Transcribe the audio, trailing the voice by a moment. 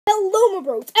Hello, my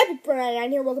bros. Epic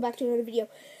Brian here. Welcome back to another video.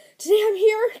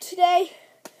 Today,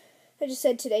 I just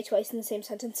said today twice in the same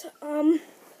sentence.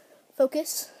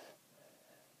 Focus.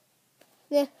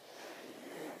 Yeah.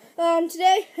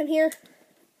 Today, I'm here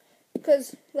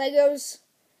because Legos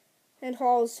and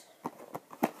hauls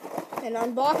and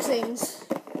unboxings.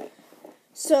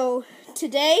 So,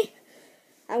 today,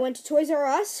 I went to Toys R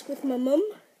Us with my mom,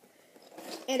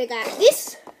 and I got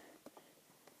this.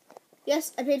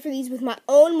 Yes, I paid for these with my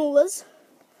own moolahs,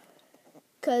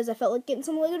 because I felt like getting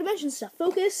some Lego Dimensions stuff.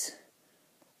 Focus.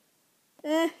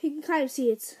 You can kind of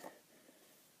see it's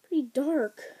pretty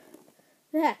dark.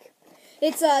 The heck.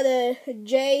 It's the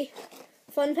J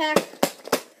Fun Pack.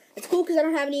 It's cool because I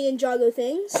don't have any Ninjago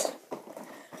things.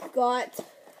 Got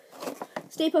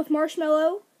Stay Puft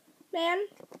Marshmallow Man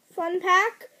Fun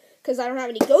Pack, because I don't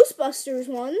have any Ghostbusters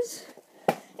ones.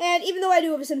 And even though I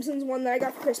do have a Simpsons one that I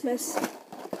got for Christmas,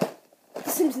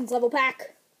 Simpsons level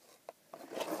pack,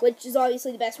 which is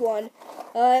obviously the best one.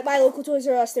 At my local Toys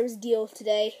R Us, there was a deal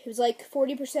today. It was like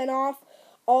 40% off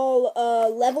all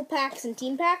level packs and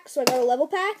team packs, so I got a level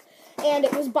pack. And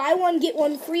it was buy one, get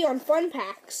one free on fun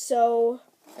packs, so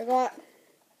let's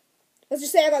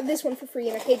just say I got this one for free,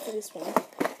 and I paid for this one.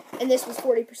 And this was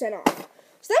 40% off.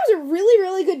 So that was a really,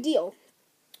 really good deal.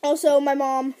 Also, my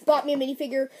mom bought me a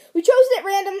minifigure. We chose it at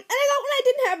random, and I got one I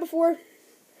didn't have before.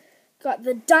 Got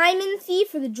the Diamond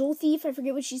Thief, or the Jewel Thief, I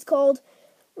forget what she's called.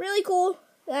 Really cool.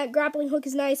 That grappling hook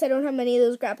is nice. I don't have many of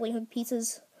those grappling hook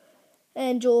pieces.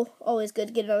 And Jewel, always good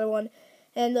to get another one.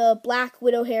 And the Black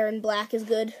Widow hair in black is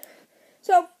good.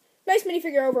 So, nice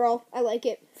minifigure overall. I like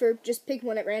it for just picking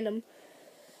one at random.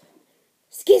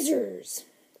 Skizzers.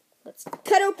 Let's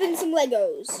cut open some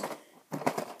Legos.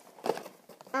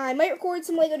 I might record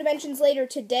some Lego Dimensions later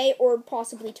today, or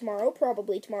possibly tomorrow.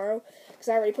 Probably tomorrow, because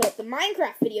I already put up the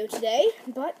Minecraft video today.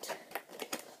 But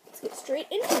let's get straight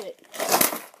into it.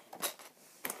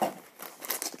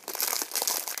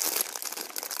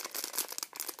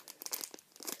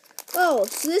 Oh,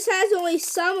 so this has only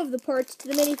some of the parts to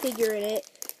the minifigure in it,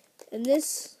 and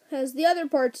this has the other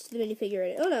parts to the minifigure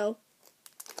in it. Oh no.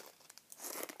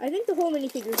 I think the whole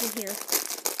minifigure's in here.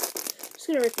 Just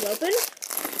gonna rip it open.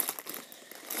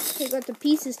 Okay, got the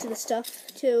pieces to the stuff,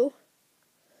 too.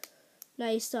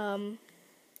 Nice,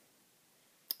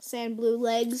 sand blue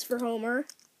legs for Homer.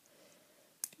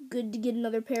 Good to get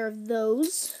another pair of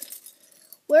those.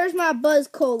 Where's my Buzz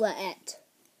Cola at?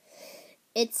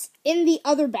 It's in the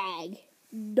other bag.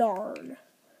 Darn.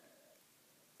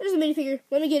 There's a minifigure.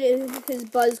 Let me get his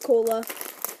Buzz Cola.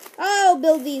 I'll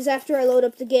build these after I load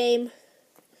up the game.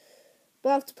 But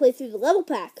I'll have to play through the level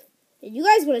pack. And you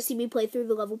guys want to see me play through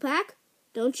the level pack?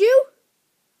 Don't you?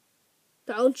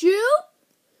 Don't you?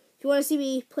 If you want to see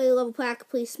me play the level pack,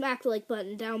 please smack the like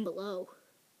button down below.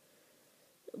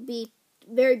 It would be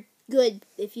very good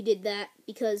if you did that,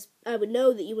 because I would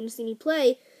know that you want to see me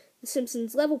play the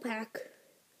Simpsons level pack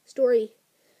story.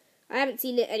 I haven't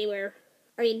seen it anywhere.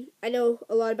 I mean, I know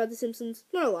a lot about the Simpsons.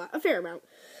 Not a lot, a fair amount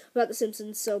about the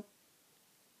Simpsons, so,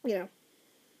 you know,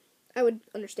 I would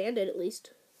understand it at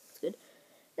least. It's good.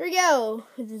 There we go.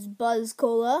 This is Buzz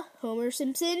Cola. Homer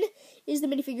Simpson is the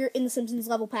minifigure in the Simpsons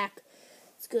level pack.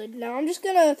 It's good. Now I'm just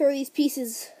gonna throw these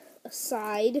pieces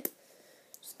aside.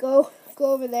 Just go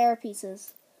over there,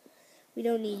 pieces. We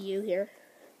don't need you here.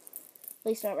 At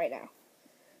least not right now.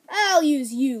 I'll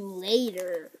use you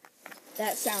later.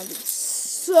 That sounded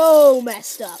so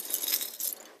messed up.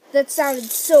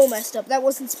 That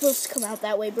wasn't supposed to come out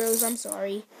that way, bros. I'm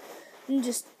sorry.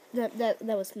 That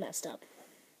was messed up.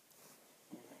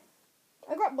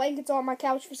 I got blankets on my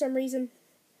couch for some reason.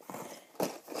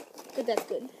 But that's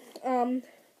good.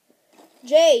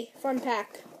 J Fun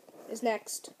Pack is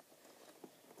next.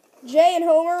 Jay and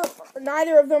Homer,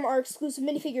 neither of them are exclusive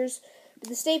minifigures, but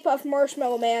the Stay Puft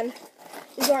Marshmallow Man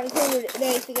is not included in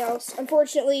anything else.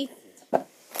 Unfortunately,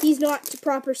 he's not to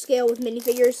proper scale with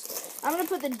minifigures. I'm going to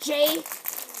put the J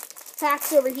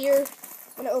packs over here.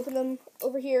 I'm going to open them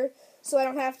over here so I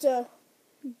don't have to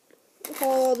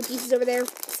haul all the pieces over there.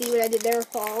 See what I did there?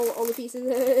 Haul all the pieces.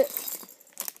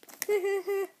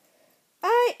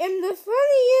 I am the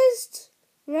funniest,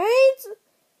 right?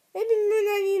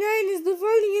 Epic99 is the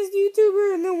funniest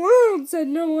YouTuber in the world, said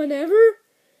no one ever.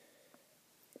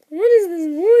 What is this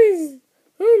voice?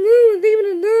 Oh no, I'm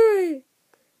gonna die.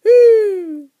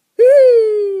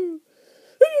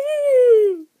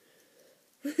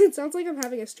 It sounds like I'm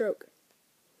having a stroke.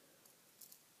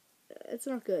 It's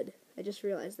not good. I just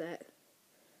realized that.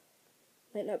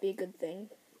 Might not be a good thing.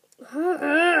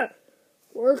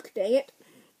 Work, dang it.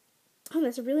 Oh,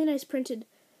 that's a really nice printed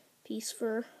piece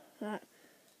for that.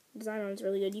 Design on is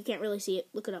really good. You can't really see it.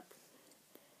 Look it up.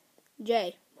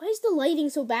 J. Why is the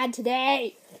lighting so bad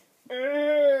today?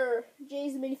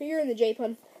 J's the minifigure and the J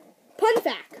pun. Pun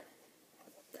fact.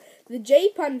 The J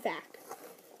pun fact.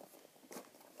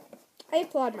 I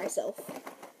applaud myself.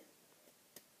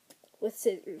 With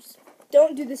scissors.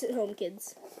 Don't do this at home,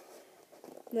 kids.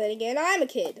 Then again, I'm a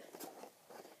kid.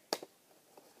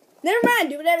 Never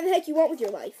mind, do whatever the heck you want with your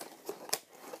life.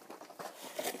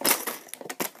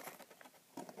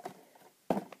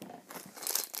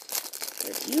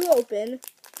 If you open...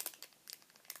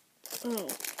 Oh.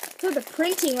 I thought the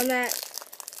printing on that...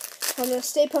 on the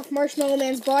Stay Puft Marshmallow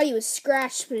Man's body was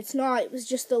scratched, but it's not. It was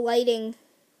just the lighting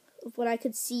of what I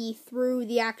could see through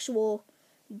the actual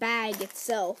bag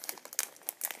itself.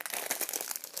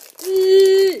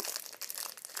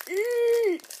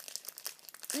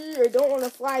 I don't want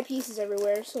to fly pieces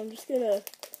everywhere, so I'm just gonna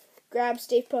grab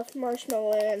Stay Puft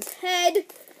Marshmallow Man's head,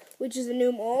 which is a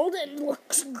new mold, and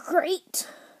looks great,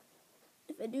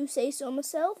 if I do say so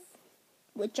myself,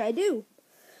 which I do.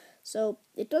 So,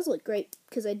 it does look great,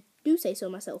 because I do say so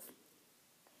myself.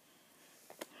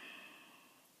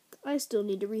 I still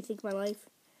need to rethink my life.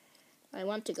 I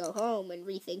want to go home and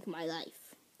rethink my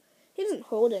life. He doesn't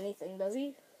hold anything, does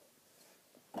he?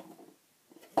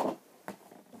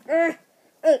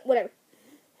 Whatever.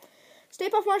 Stay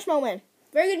Puft Marshmallow Man.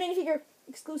 Very good minifigure.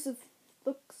 Exclusive.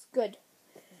 Looks good.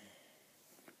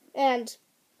 And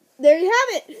there you have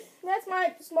it. That's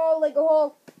my small Lego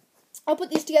haul. I'll put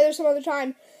these together some other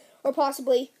time. Or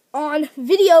possibly on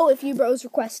video if you bros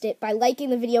request it by liking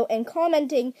the video and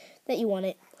commenting that you want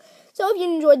it. So if you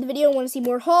enjoyed the video and want to see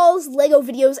more hauls, Lego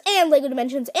videos, and Lego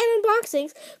Dimensions and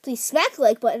unboxings, please smack the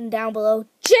like button down below,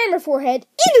 jam your forehead,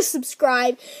 and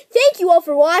subscribe. Thank you all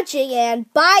for watching,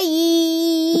 and bye!